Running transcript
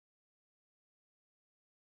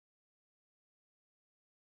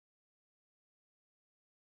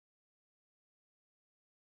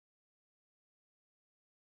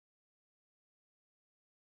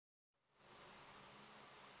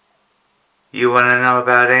You want to know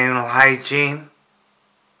about anal hygiene?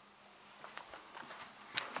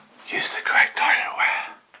 Use the correct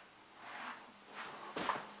toiletware.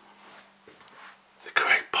 The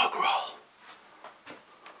correct bug roll.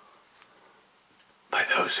 By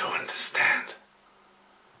those who understand.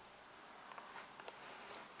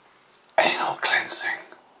 Anal cleansing.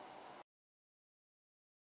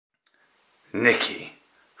 Nicky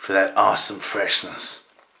for that awesome freshness.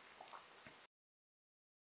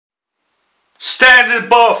 Standard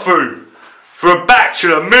bathroom for a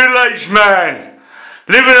bachelor, middle-aged man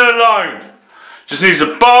living alone. Just needs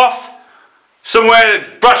a bath, somewhere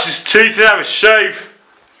to brush his teeth and have a shave,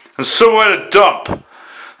 and somewhere to dump.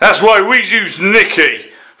 That's why we use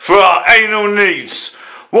Nicky for our anal needs.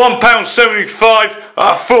 £1.75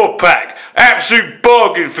 a 4-pack. Absolute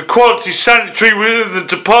bargain for quality sanitary within the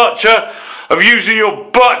departure of using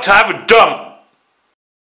your butt to have a dump.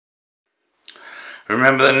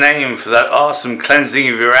 Remember the name for that awesome cleansing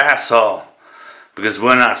of your asshole, because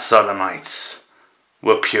we're not sodomites,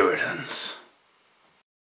 we're Puritans.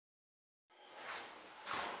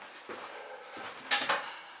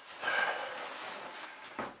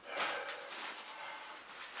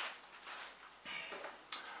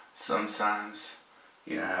 Sometimes,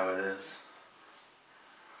 you know how it is.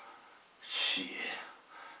 Shit.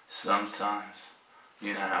 Sometimes,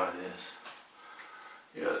 you know how it is.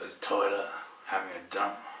 You're at the toilet having a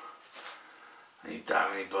dump and you don't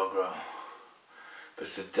have any bug roll. But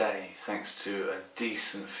today, thanks to a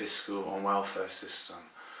decent fiscal and welfare system,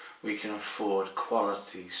 we can afford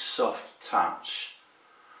quality, soft touch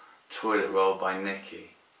toilet roll by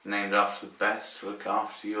Nicky, named after the best to look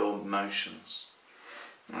after your motions.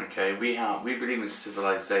 Okay, we believe in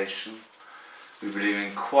civilization, we believe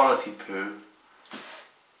in quality poo,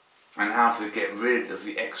 and how to get rid of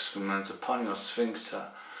the excrement upon your sphincter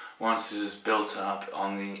once it is built up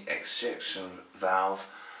on the ejection valve,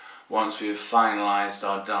 once we have finalised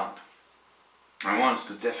our dump. And once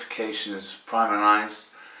the defecation is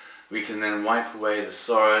primarised, we can then wipe away the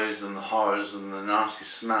sorrows and the horrors and the nasty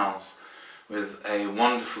smells with a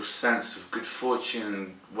wonderful sense of good fortune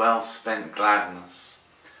and well-spent gladness.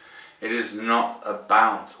 It is not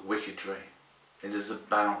about wickedry, it is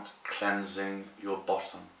about cleansing your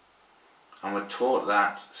bottom. And we're taught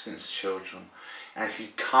that since children. And if you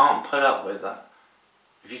can't put up with that,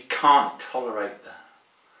 if you can't tolerate that,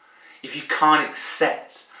 if you can't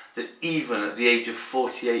accept that even at the age of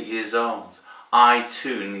 48 years old, I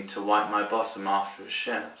too need to wipe my bottom after a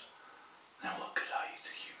shit, then what good are you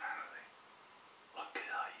to humanity? What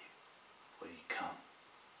good are you? What do you come?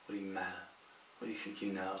 What do you matter? What do you think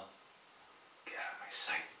you know? Get out of my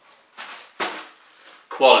sight.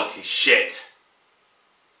 Quality shit.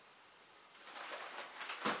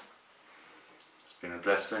 It's been a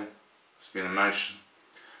blessing, it's been emotion,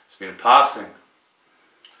 it's been a passing,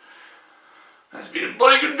 and it's been a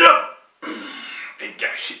bloody good dump. Ain't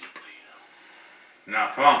got shit to bleed. Now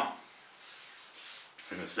come on,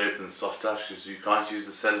 we must open the soft touches. You can't use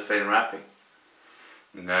the cellophane wrapping.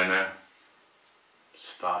 No,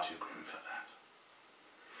 it's far too grim for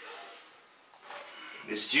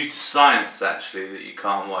that. It's due to science actually that you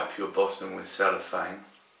can't wipe your bottom with cellophane,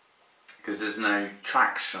 because there's no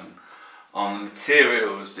traction on the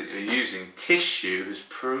materials that you're using. Tissue is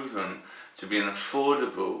proven to be an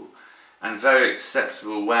affordable and very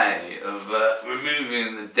acceptable way of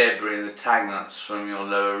removing the debris and the tag nuts from your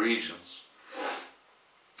lower regions.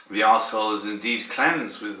 The arsehole is indeed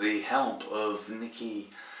cleansed with the help of Nicky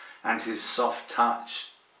and his soft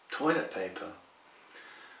touch toilet paper.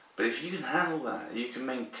 But if you can handle that, you can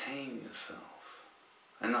maintain yourself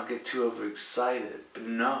and not get too overexcited. But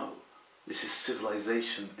no, this is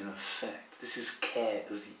civilization in effect. This is care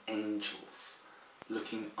of the angels,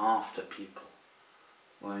 looking after people.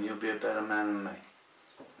 Well, you'll be a better man than me.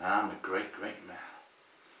 And I'm a great, great man.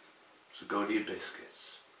 So go to your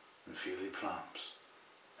biscuits and feel your plums.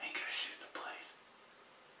 Ain't gonna shoot the blade.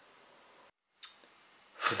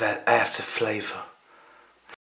 For that after flavour.